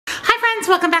friends,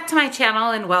 welcome back to my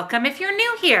channel and welcome if you're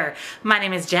new here. My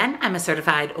name is Jen. I'm a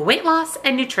certified weight loss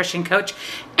and nutrition coach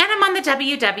and I'm on the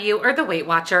WW or the Weight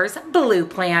Watchers Blue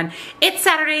Plan. It's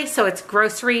Saturday, so it's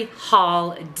grocery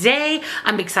haul day.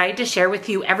 I'm excited to share with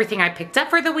you everything I picked up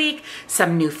for the week,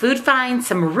 some new food finds,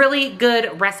 some really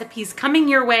good recipes coming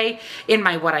your way in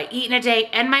my what I eat in a day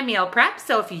and my meal prep.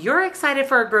 So if you're excited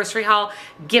for a grocery haul,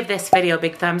 give this video a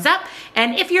big thumbs up.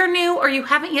 And if you're new or you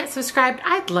haven't yet subscribed,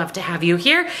 I'd love to have you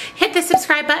here. Hit the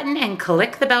subscribe button and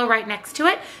click the bell right next to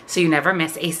it so you never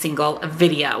miss a single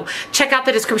video. Check out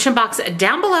the description box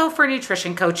down below for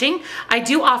nutrition coaching. I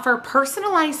do offer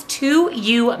personalized to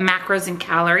you macros and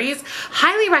calories.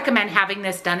 Highly recommend having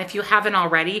this done if you haven't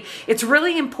already. It's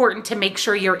really important to make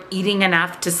sure you're eating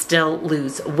enough to still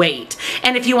lose weight.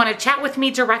 And if you want to chat with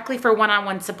me directly for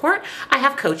one-on-one support, I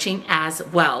have coaching as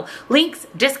well. Links,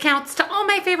 discounts to all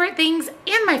my favorite things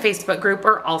in my Facebook group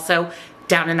are also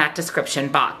down in that description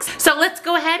box. So let's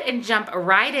go ahead and jump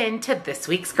right into this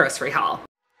week's grocery haul.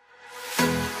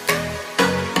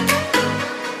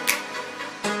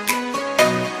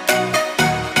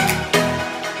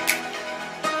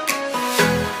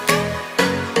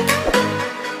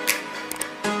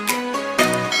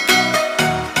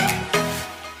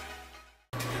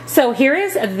 So here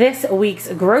is this week's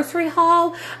grocery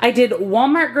haul. I did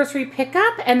Walmart grocery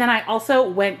pickup and then I also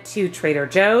went to Trader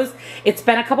Joe's. It's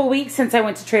been a couple weeks since I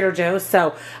went to Trader Joe's,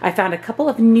 so I found a couple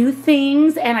of new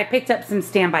things and I picked up some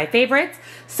standby favorites.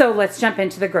 So let's jump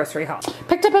into the grocery haul.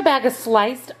 Picked up a bag of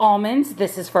sliced almonds.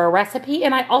 This is for a recipe,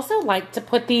 and I also like to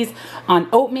put these on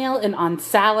oatmeal and on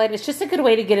salad. It's just a good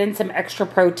way to get in some extra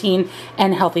protein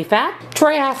and healthy fat.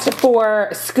 Troy asked for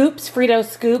scoops, Frito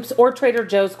scoops, or Trader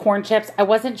Joe's corn chips. I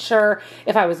wasn't sure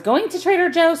if I was going to Trader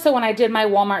Joe's, so when I did my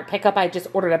Walmart pickup, I just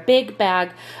ordered a big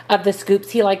bag of the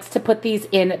scoops. He likes to put these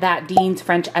in that Dean's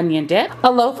French onion dip.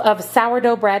 A loaf of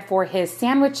sourdough bread for his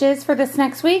sandwiches for this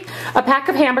next week. A pack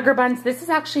of hamburger buns. This is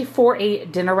actually for a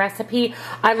dinner recipe.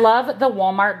 I love the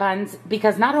Walmart buns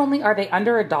because not only are they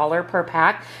under $1 per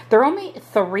pack, they're only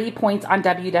 3 points on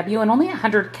WW and only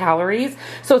 100 calories,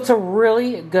 so it's a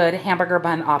really good hamburger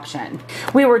bun option.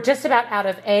 We were just about out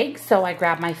of eggs, so I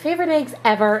grabbed my favorite eggs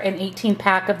ever, an 18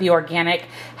 pack of the organic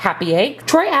Happy Egg.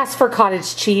 Troy asked for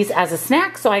cottage cheese as a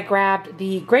snack, so I grabbed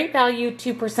the Great Value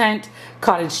 2%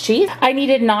 cottage cheese. I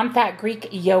needed non-fat Greek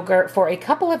yogurt for a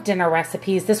couple of dinner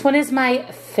recipes. This one is my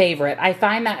favorite. I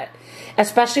find that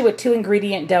especially with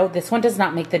 2-ingredient dough, this one does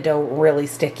not make the dough really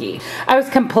sticky. I was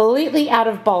completely out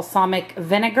of balsamic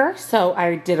vinegar, so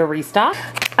I did a restock.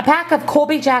 A pack of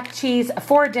Colby Jack cheese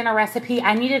for a dinner recipe.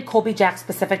 I needed Colby Jack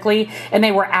specifically, and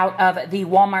they were out of the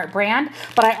Walmart brand,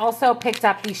 but I also picked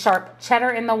up the sharp cheddar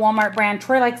in the Walmart brand.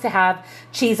 Troy likes to have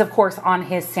cheese, of course, on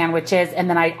his sandwiches, and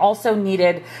then I also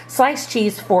needed sliced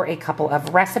cheese for a couple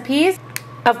of recipes.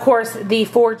 Of course, the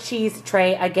 4 cheese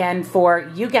tray, again, for,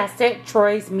 you guessed it,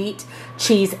 Troy's meat,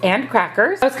 cheese, and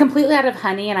crackers. I was completely out of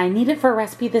honey, and I need it for a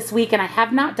recipe this week, and I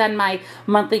have not done my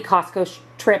monthly Costco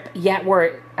trip yet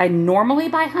where I normally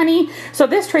buy honey. So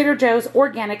this Trader Joe's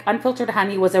organic unfiltered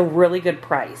honey was a really good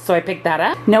price, so I picked that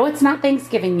up. No, it's not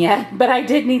Thanksgiving yet, but I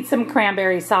did need some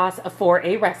cranberry sauce for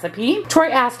a recipe. Troy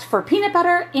asked for peanut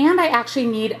butter, and I actually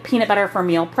need peanut butter for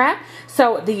meal prep.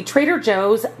 So the Trader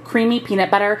Joe's creamy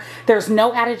peanut butter, there's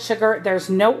no added sugar, there's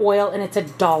no oil, and it's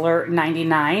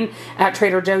 $1.99 at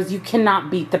Trader Joe's. You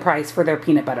cannot beat the price for their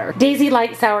peanut butter. Daisy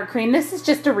Light Sour Cream, this is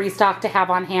just a restock to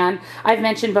have on hand. I've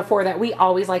mentioned before that we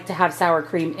always like to have sour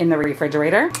cream in the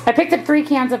refrigerator. I picked up 3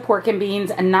 cans of pork and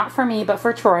beans, and not for me, but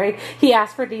for Troy. He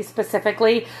asked for these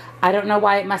specifically. I don't know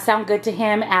why, it must sound good to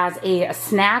him as a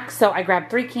snack, so I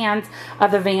grabbed 3 cans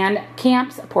of the Van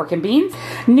Camp's pork and beans.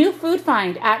 New food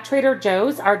find at Trader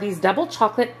Joe's are these double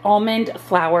chocolate almond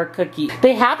flour cookies.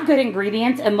 They have good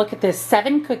ingredients, and look at this,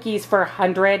 7 cookies for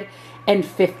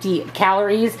 150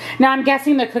 calories. Now I'm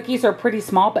guessing the cookies are pretty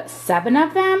small, but 7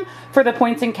 of them for the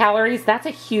points and calories, that's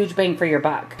a huge bang for your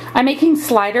buck. I'm making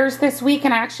sliders this week,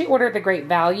 and I actually ordered the Great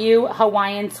Value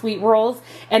Hawaiian sweet rolls,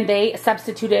 and they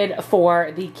substituted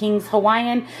for the King's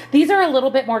Hawaiian. These are a little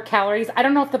bit more calories. I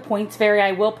don't know if the points vary.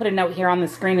 I will put a note here on the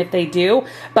screen if they do,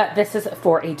 but this is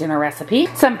for a dinner recipe.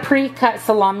 Some pre-cut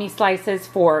salami slices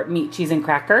for meat, cheese, and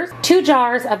crackers. 2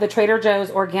 jars of the Trader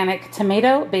Joe's organic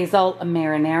tomato basil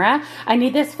marinara. I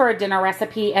need this for a dinner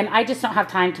recipe, and I just don't have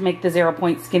time to make the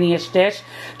 0-point skinny-ish dish.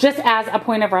 Just as a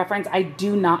point of reference, I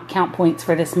do not count points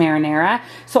for this marinara,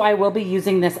 so I will be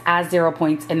using this as 0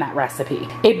 points in that recipe.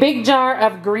 A big jar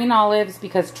of green olives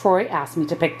because Troy asked me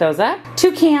to pick those up.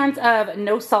 2 cans of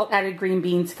no salt added green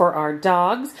beans for our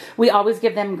dogs. We always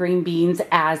give them green beans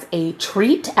as a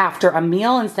treat after a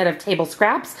meal instead of table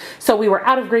scraps. So we were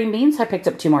out of green beans, so I picked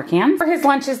up 2 more cans. For his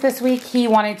lunches this week, he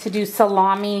wanted to do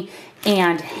salami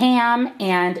and ham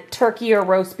and turkey or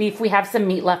roast beef. We have some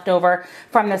meat left over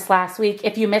from this last week.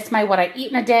 If you missed my what I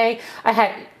eat in a day,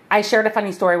 I shared a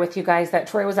funny story with you guys that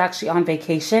Troy was actually on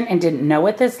vacation and didn't know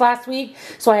it this last week.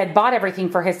 So I had bought everything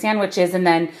for his sandwiches and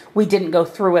then we didn't go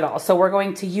through it all. So we're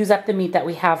going to use up the meat that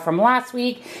we have from last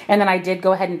week. And then I did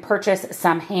go ahead and purchase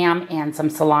some ham and some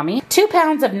salami. 2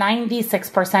 pounds of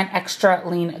 96% extra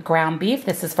lean ground beef.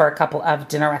 This is for a couple of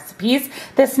dinner recipes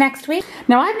this next week.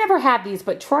 Now I've never had these,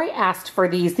 but Troy asked for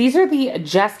these. These are the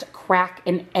Just Crack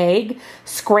an Egg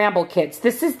scramble kits.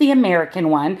 This is the American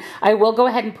one. I will go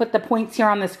ahead and put the points here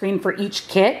on the screen for each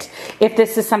kit if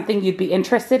this is something you'd be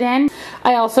interested in.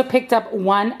 I also picked up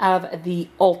one of the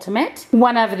Ultimate,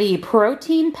 one of the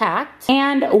Protein Packed,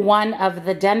 and one of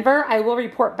the Denver. I will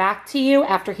report back to you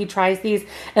after he tries these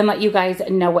and let you guys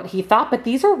know what he thought, but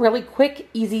these are really quick,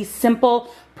 easy,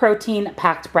 simple protein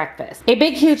packed breakfast. A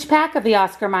big huge pack of the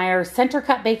Oscar Mayer center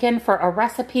cut bacon for a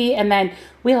recipe, and then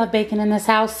we love bacon in this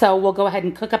house, so we'll go ahead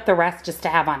and cook up the rest just to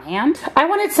have on hand. I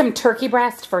wanted some turkey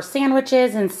breast for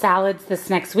sandwiches and salads this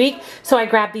next week, so I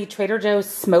grabbed the Trader Joe's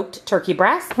smoked turkey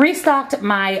breast, restocked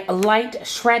my light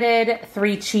shredded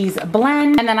 3 cheese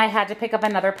blend, and then I had to pick up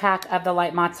another pack of the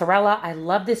light mozzarella. I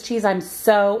love this cheese. I'm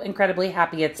so incredibly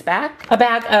happy it's back. A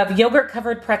bag of yogurt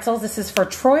covered pretzels. This is for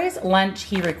Troy's lunch.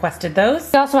 He requested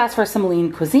those. He also asked for some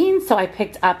lean cuisine, so I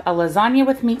picked up a lasagna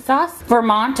with meat sauce,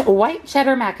 Vermont white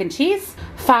cheddar mac and cheese,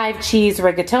 5 cheese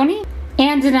rigatoni,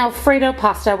 and an Alfredo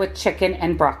pasta with chicken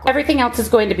and broccoli. Everything else is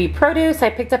going to be produce. I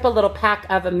picked up a little pack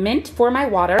of mint for my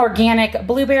water, organic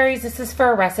blueberries. This is for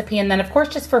a recipe, and then of course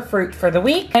just for fruit for the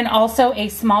week, and also a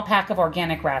small pack of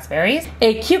organic raspberries,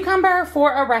 a cucumber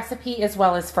for a recipe as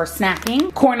well as for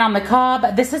snacking, corn on the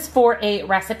cob. This is for a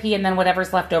recipe, and then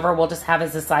whatever's left over we'll just have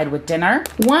as a side with dinner.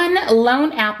 1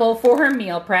 lone apple for her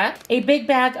meal prep, a big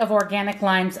bag of organic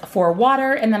limes for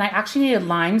water, and then I actually needed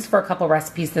limes for a couple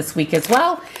recipes this week as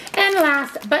well. And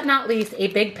last but not least, a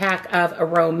big pack of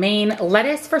romaine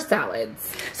lettuce for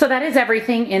salads. So that is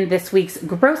everything in this week's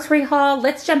grocery haul.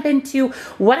 Let's jump into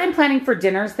what I'm planning for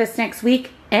dinners this next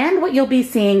week and what you'll be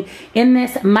seeing in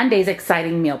this Monday's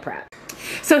exciting meal prep.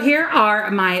 So here are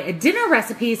my dinner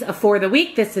recipes for the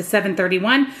week. This is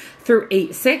 7/31 through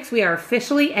 8/6. We are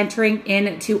officially entering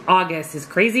into August, as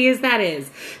crazy as that is.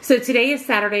 So today is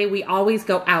Saturday. We always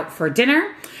go out for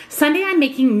dinner. Sunday, I'm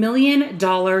making $1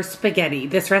 million spaghetti.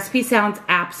 This recipe sounds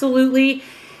absolutely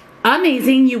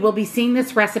amazing. You will be seeing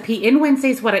this recipe in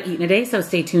Wednesday's What I Eat in a Day, so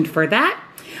stay tuned for that.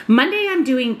 Monday, I'm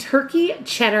doing turkey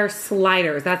cheddar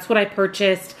sliders. That's what I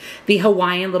purchased the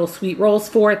Hawaiian little sweet rolls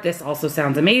for. This also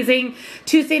sounds amazing.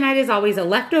 Tuesday night is always a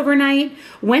leftover night.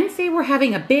 Wednesday, we're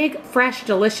having a big, fresh,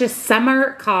 delicious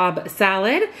summer Cobb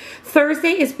salad.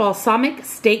 Thursday is balsamic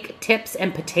steak tips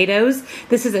and potatoes.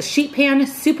 This is a sheet pan,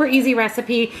 super easy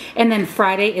recipe. And then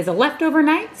Friday is a leftover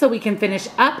night, so we can finish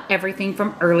up everything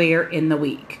from earlier in the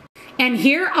week. And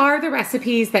here are the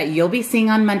recipes that you'll be seeing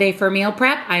on Monday for meal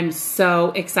prep. I'm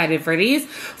so excited for these.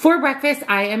 For breakfast,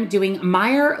 I am doing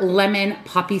Meyer lemon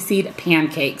poppy seed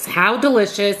pancakes. How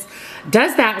delicious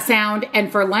does that sound?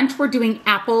 And for lunch, we're doing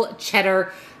apple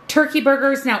cheddar turkey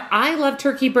burgers. Now, I love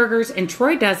turkey burgers and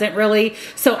Troy doesn't really,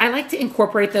 so I like to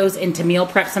incorporate those into meal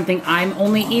prep, something I'm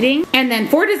only eating. And then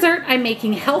for dessert, I'm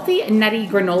making healthy nutty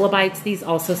granola bites. These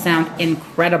also sound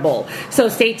incredible. So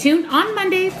stay tuned on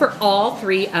Monday for all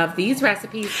 3 of these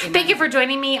recipes. Thank you for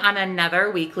joining me on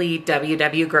another weekly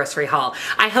WW Grocery Haul.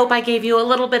 I hope I gave you a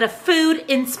little bit of food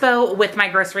inspo with my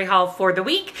grocery haul for the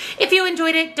week. If you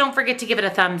enjoyed it, don't forget to give it a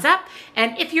thumbs up.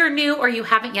 And if you're new or you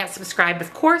haven't yet subscribed,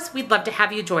 of course, we'd love to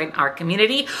have you join our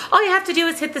community. All you have to do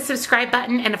is hit the subscribe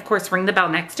button and of course ring the bell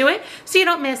next to it so you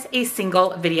don't miss a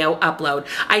single video upload.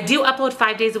 I do upload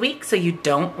 5 days a week, so you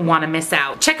don't want to miss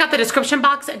out. Check out the description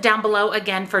box down below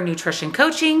again for nutrition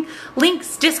coaching,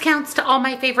 links, discounts to all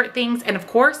my favorite things, and of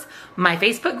course, my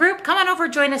Facebook group. Come on over,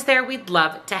 join us there. We'd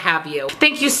love to have you.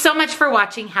 Thank you so much for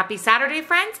watching. Happy Saturday,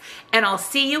 friends, and I'll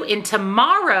see you in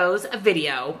tomorrow's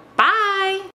video.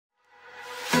 Bye.